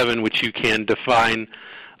 307 which you can define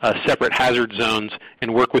separate hazard zones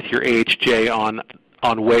and work with your AHJ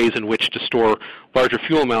on ways in which to store larger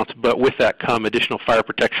fuel amounts, but with that come additional fire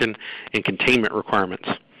protection and containment requirements.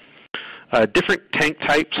 Different tank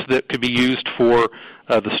types that could be used for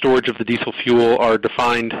the storage of the diesel fuel are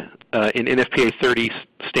defined in NFPA 30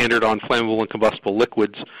 standard on flammable and combustible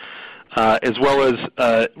liquids, as well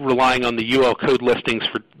as relying on the UL code listings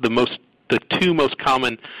for the two most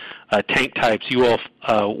common tank types, UL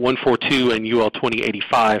 142 and UL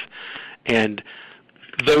 2085, and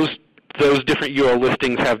those different UL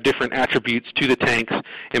listings have different attributes to the tanks,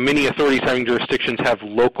 and many authorities having jurisdictions have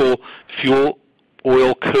local fuel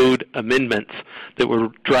oil code amendments that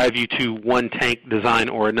will drive you to one tank design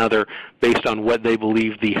or another based on what they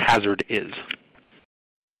believe the hazard is.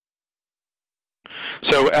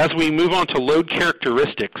 So as we move on to load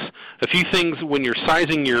characteristics, a few things when you're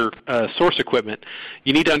sizing your source equipment,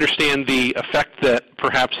 you need to understand the effect that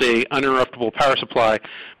perhaps a uninterruptible power supply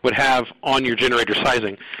would have on your generator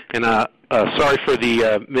sizing. And sorry for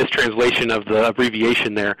the mistranslation of the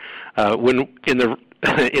abbreviation there. When in the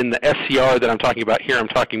SCR that I'm talking about here, I'm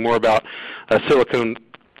talking more about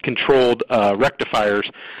silicone-controlled rectifiers.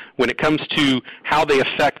 When it comes to how they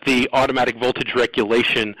affect the automatic voltage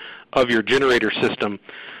regulation of your generator system,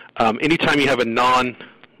 anytime you have a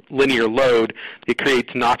non-linear load, it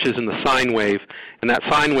creates notches in the sine wave, and that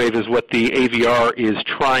sine wave is what the AVR is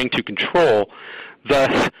trying to control.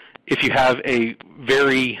 Thus, if you have a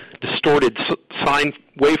very distorted sine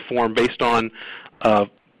waveform based on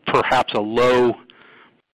perhaps a low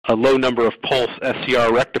number of pulse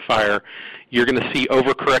SCR rectifier, you're going to see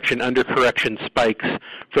overcorrection, undercorrection spikes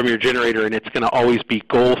from your generator, and it's going to always be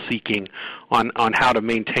goal-seeking on how to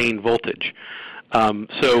maintain voltage.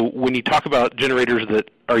 So when you talk about generators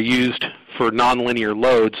that are used for nonlinear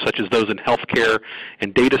loads, such as those in healthcare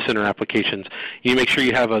and data center applications, you make sure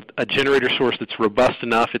you have a generator source that's robust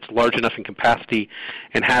enough, it's large enough in capacity,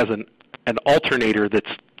 and has an alternator that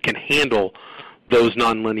can handle those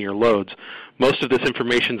nonlinear loads. Most of this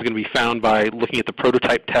information is going to be found by looking at the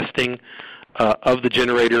prototype testing of the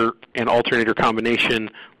generator and alternator combination,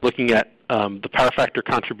 looking at the power factor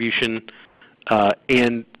contribution,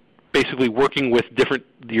 and basically working with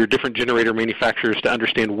your different generator manufacturers to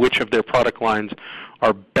understand which of their product lines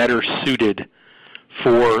are better suited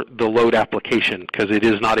for the load application, because it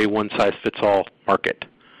is not a one-size-fits-all market.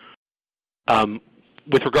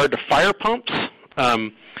 With regard to fire pumps,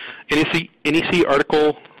 NEC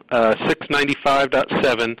Article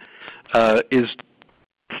 695.7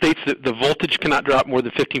 states that the voltage cannot drop more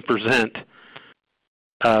than 15%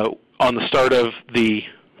 on the start of the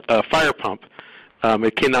fire pump.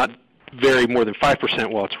 It cannot vary more than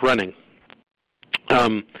 5% while it's running.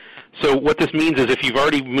 So what this means is if you've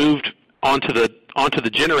already moved onto the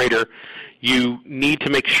generator, you need to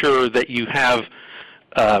make sure that you have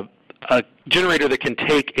a generator that can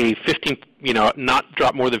take a not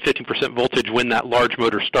drop more than 15% voltage when that large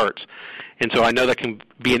motor starts. And so I know that can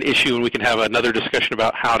be an issue, and we can have another discussion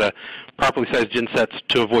about how to properly size gensets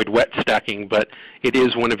to avoid wet stacking, but it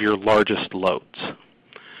is one of your largest loads.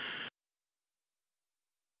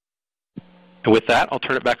 And with that, I'll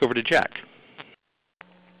turn it back over to Jack.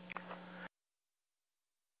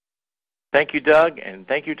 Thank you, Doug, and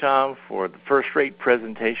thank you, Tom, for the first-rate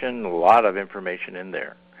presentation. A lot of information in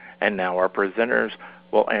there. And now our presenters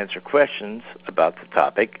will answer questions about the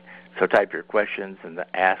topic. So type your questions in the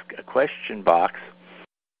Ask a Question box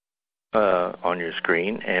on your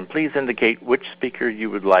screen, and please indicate which speaker you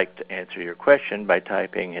would like to answer your question by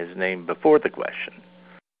typing his name before the question.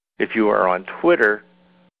 If you are on Twitter,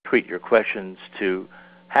 tweet your questions to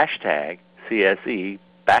hashtag CSE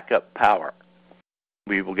Backup Power.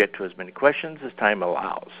 We will get to as many questions as time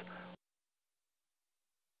allows.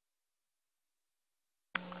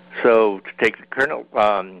 So to take the kernel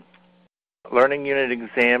learning unit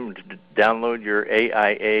exam, to download your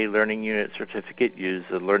AIA learning unit certificate, use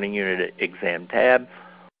the learning unit exam tab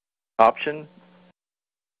option.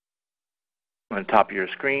 On top of your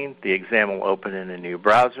screen, the exam will open in a new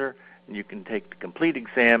browser, and you can take the complete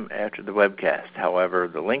exam after the webcast. However,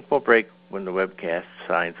 the link will break when the webcast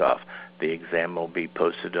signs off. The exam will be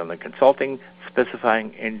posted on the Consulting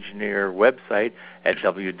Specifying Engineer website at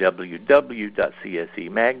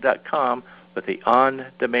www.csemag.com with the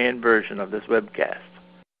on-demand version of this webcast.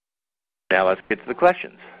 Now let's get to the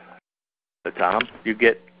questions. So Tom, you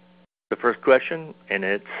get the first question, and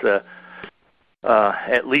it's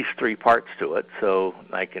at least 3 parts to it, so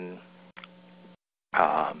I can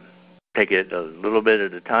take it a little bit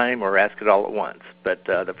at a time or ask it all at once. But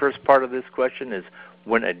the first part of this question is,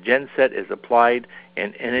 when a genset is applied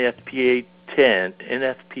in NFPA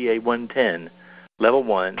 110, Level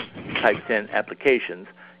 1, Type 10 applications,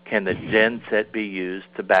 can the genset be used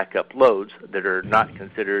to back up loads that are not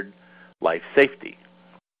considered life safety?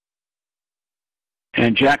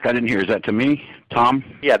 And Jack, I didn't hear. Is that to me? Tom?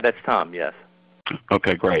 Yeah, that's Tom, yes.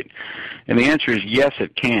 Okay, great. And the answer is yes,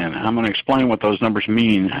 it can. I'm going to explain what those numbers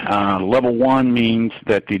mean. Level 1 means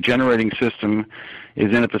that the generating system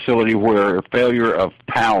is in a facility where a failure of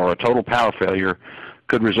power, a total power failure,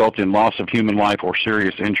 could result in loss of human life or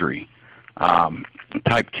serious injury.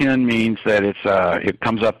 Type 10 means that it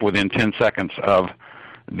comes up within 10 seconds of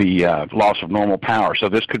the loss of normal power. So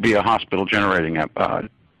this could be a hospital generating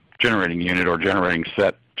unit or generating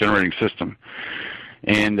system.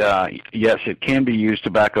 And yes, it can be used to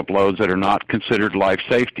back up loads that are not considered life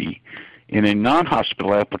safety. In a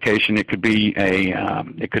non-hospital application, it could be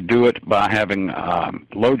it could do it by having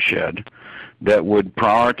load shed that would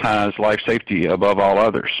prioritize life safety above all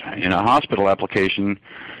others. In a hospital application,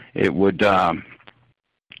 it would,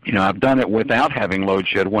 I've done it without having load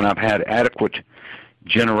shed when I've had adequate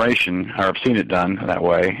generation, or I've seen it done that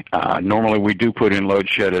way. Normally we do put in load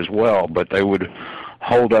shed as well, but they would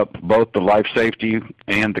hold up both the life safety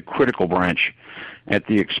and the critical branch at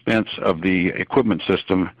the expense of the equipment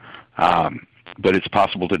system, but it's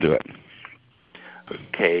possible to do it.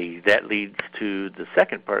 Okay, that leads to the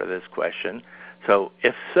second part of this question. So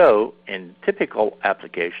if so, in typical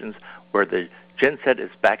applications where the genset is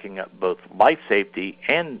backing up both life safety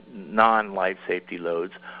and non-life safety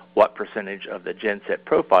loads, what percentage of the genset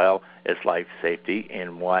profile is life safety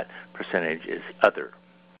and what percentage is other?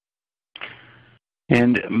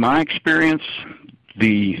 In my experience,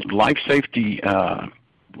 the life safety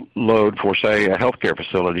load for, say, a healthcare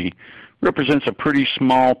facility represents a pretty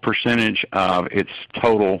small percentage of its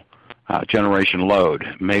total generation load,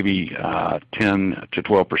 maybe 10 to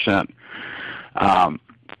 12%.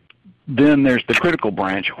 Then there's the critical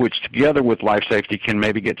branch, which together with life safety can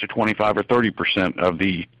maybe get to 25 or 30% of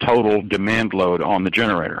the total demand load on the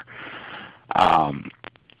generator. But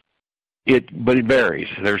it varies.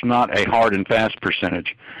 There's not a hard and fast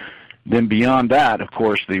percentage. Then beyond that, of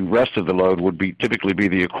course, the rest of the load would typically be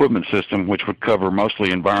the equipment system, which would cover mostly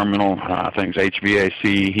environmental things,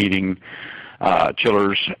 HVAC, heating,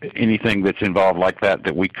 chillers, anything that's involved like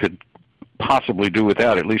that we could possibly do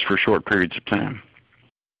without, at least for short periods of time.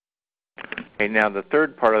 Okay, now the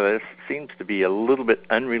third part of this seems to be a little bit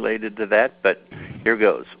unrelated to that, but here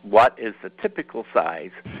goes. What is the typical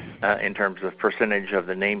size in terms of percentage of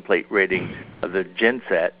the nameplate rating of the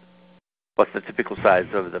genset? What's the typical size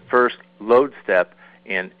of the first load step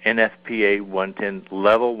in NFPA 110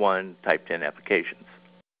 Level 1 Type 10 applications?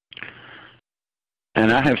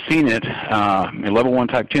 And I have seen it in Level 1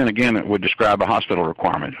 Type 10. Again, it would describe a hospital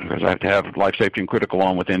requirement because I have to have life safety and critical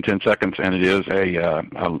on within 10 seconds, and it is a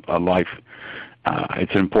life.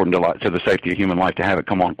 It's important to the safety of human life to have it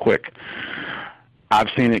come on quick. I've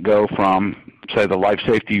seen it go from, say, the life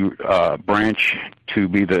safety branch to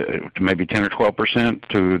be maybe 10 or 12%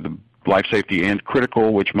 to the life safety and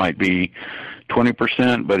critical, which might be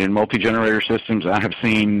 20%. But in multi-generator systems, I have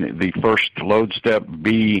seen the first load step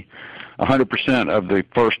be 100% of the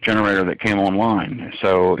first generator that came online.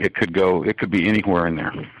 So it could be anywhere in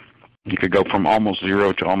there. You could go from almost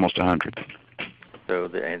 0 to almost 100. So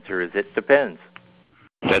the answer is it depends.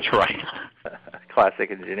 That's right. Classic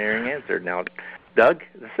engineering answer. Now, Doug,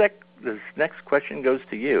 this next question goes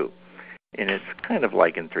to you, and it's kind of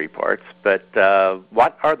like in 3 parts, but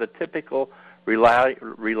what are the typical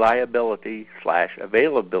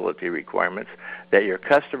reliability/availability requirements that your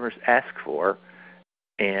customers ask for?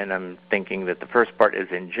 And I'm thinking that the first part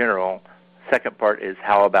is in general, second part is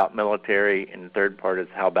how about military, and the third part is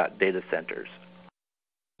how about data centers?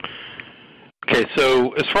 Okay,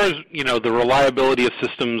 so as far as the reliability of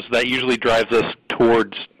systems, that usually drives us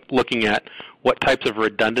towards looking at what types of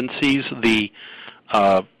redundancies the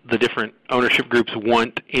different ownership groups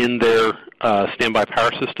want in their standby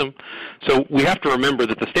power system. So we have to remember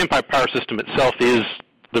that the standby power system itself is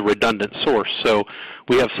the redundant source. So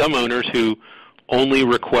we have some owners who only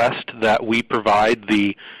request that we provide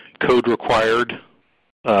the code-required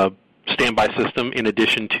standby system in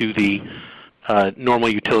addition to the normal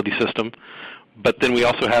utility system. But then we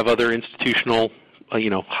also have other institutional,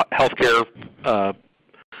 healthcare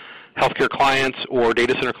clients or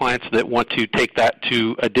data center clients that want to take that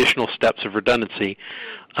to additional steps of redundancy.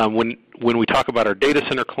 When we talk about our data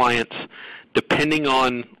center clients, depending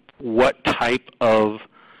on what type of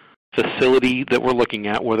facility that we're looking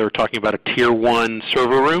at, whether we're talking about a Tier 1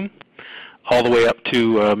 server room, all the way up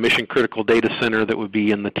to a mission-critical data center that would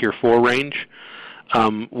be in the Tier 4 range,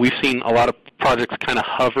 we've seen a lot of projects kind of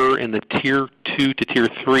hover in the Tier 2 to Tier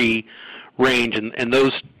 3 range, and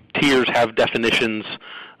those tiers have definitions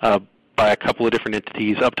by a couple of different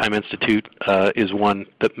entities. Uptime Institute is one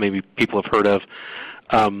that maybe people have heard of,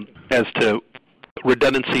 as to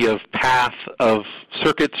redundancy of path of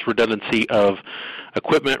circuits, redundancy of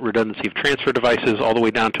equipment, redundancy of transfer devices, all the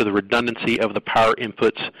way down to the redundancy of the power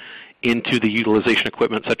inputs into the utilization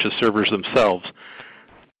equipment, such as servers themselves.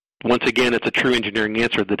 Once again, it's a true engineering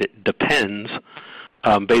answer that it depends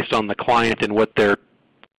based on the client and what their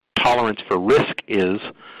tolerance for risk is.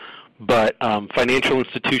 But financial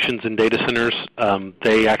institutions and data centers,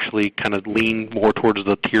 they actually kind of lean more towards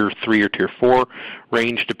the Tier 3 or Tier 4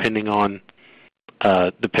 range, depending on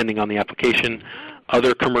the application.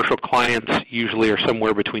 Other commercial clients usually are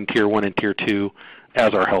somewhere between Tier 1 and Tier 2,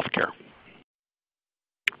 as are healthcare.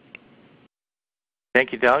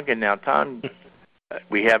 Thank you, Doug. And now, Tom,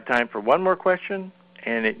 we have time for one more question,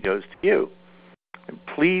 and it goes to you.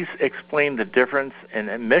 Please explain the difference in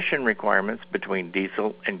emission requirements between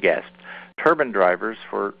diesel and gas turbine drivers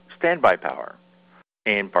for standby power.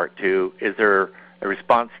 And part two, is there a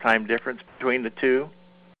response time difference between the two?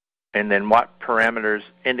 And then what parameters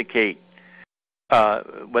indicate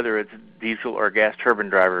whether it's diesel or gas turbine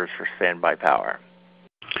drivers for standby power?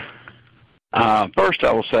 First,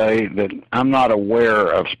 I will say that I'm not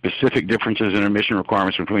aware of specific differences in emission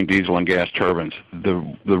requirements between diesel and gas turbines.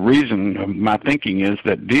 The reason, my thinking is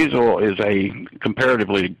that diesel is compared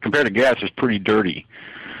to gas, is pretty dirty.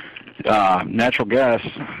 Natural gas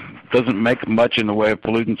doesn't make much in the way of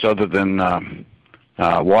pollutants other than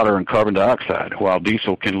water and carbon dioxide, while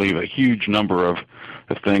diesel can leave a huge number of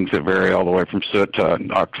things that vary all the way from soot to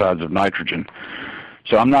oxides of nitrogen.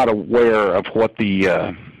 So I'm not aware of what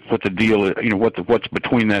the deal is, what's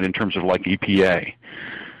between that in terms of like EPA.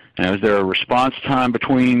 Now, is there a response time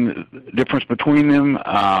difference between them?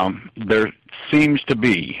 There seems to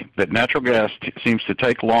be, that natural gas seems to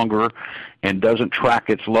take longer and doesn't track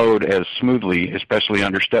its load as smoothly, especially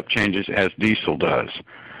under step changes, as diesel does.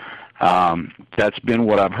 That's been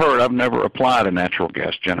what I've heard. I've never applied a natural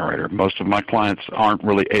gas generator. Most of my clients aren't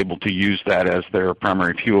really able to use that as their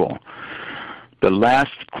primary fuel. The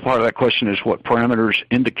last part of that question is what parameters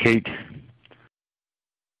indicate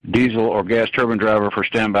diesel or gas turbine driver for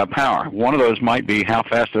standby power. One of those might be how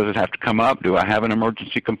fast does it have to come up? Do I have an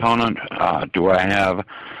emergency component? Do I have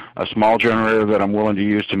a small generator that I'm willing to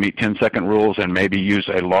use to meet 10-second rules and maybe use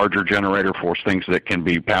a larger generator for things that can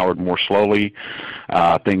be powered more slowly,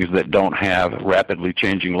 things that don't have rapidly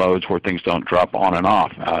changing loads where things don't drop on and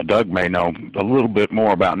off? Doug may know a little bit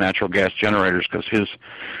more about natural gas generators because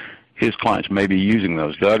his clients may be using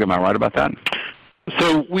those. Doug, am I right about that?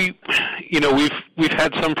 So we've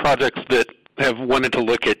had some projects that have wanted to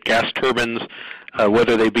look at gas turbines,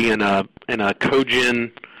 whether they be in a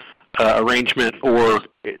cogen arrangement or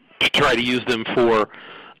to try to use them for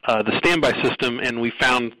the standby system, and we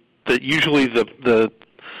found that usually the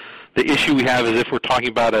issue we have is if we're talking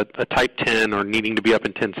about a Type 10 or needing to be up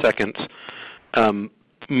in 10 seconds.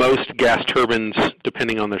 Most gas turbines,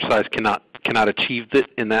 depending on their size, cannot achieve it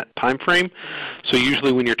in that time frame. So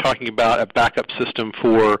usually when you're talking about a backup system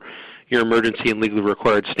for your emergency and legally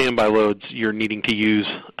required standby loads, you're needing to use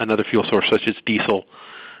another fuel source such as diesel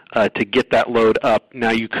to get that load up.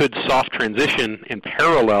 Now you could soft transition in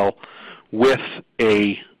parallel with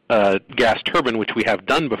a gas turbine, which we have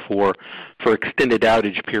done before, for extended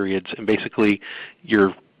outage periods. And basically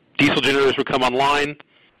your diesel generators would come online,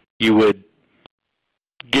 you would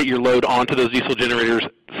get your load onto those diesel generators,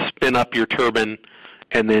 spin up your turbine,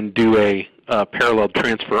 and then do a parallel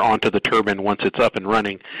transfer onto the turbine once it's up and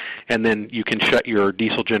running. And then you can shut your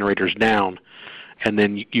diesel generators down, and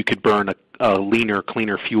then you could burn a leaner,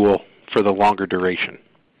 cleaner fuel for the longer duration.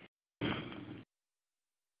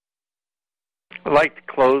 I'd like to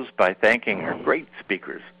close by thanking our great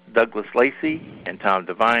speakers, Douglas Lacey and Tom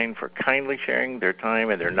Devine for kindly sharing their time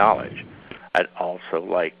and their knowledge. I'd also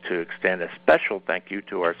like to extend a special thank you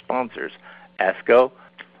to our sponsors, ASCO,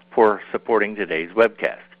 for supporting today's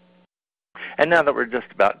webcast. And now that we're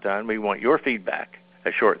just about done, we want your feedback.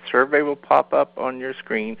 A short survey will pop up on your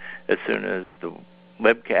screen as soon as the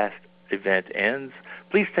webcast event ends.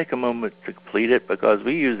 Please take a moment to complete it because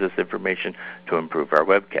we use this information to improve our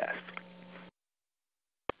webcast.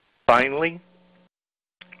 Finally,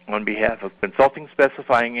 on behalf of Consulting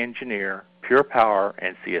Specifying Engineer, Pure Power,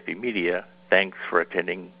 and CFE Media, thanks for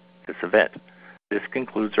attending this event. This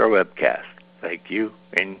concludes our webcast. Thank you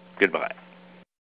and goodbye.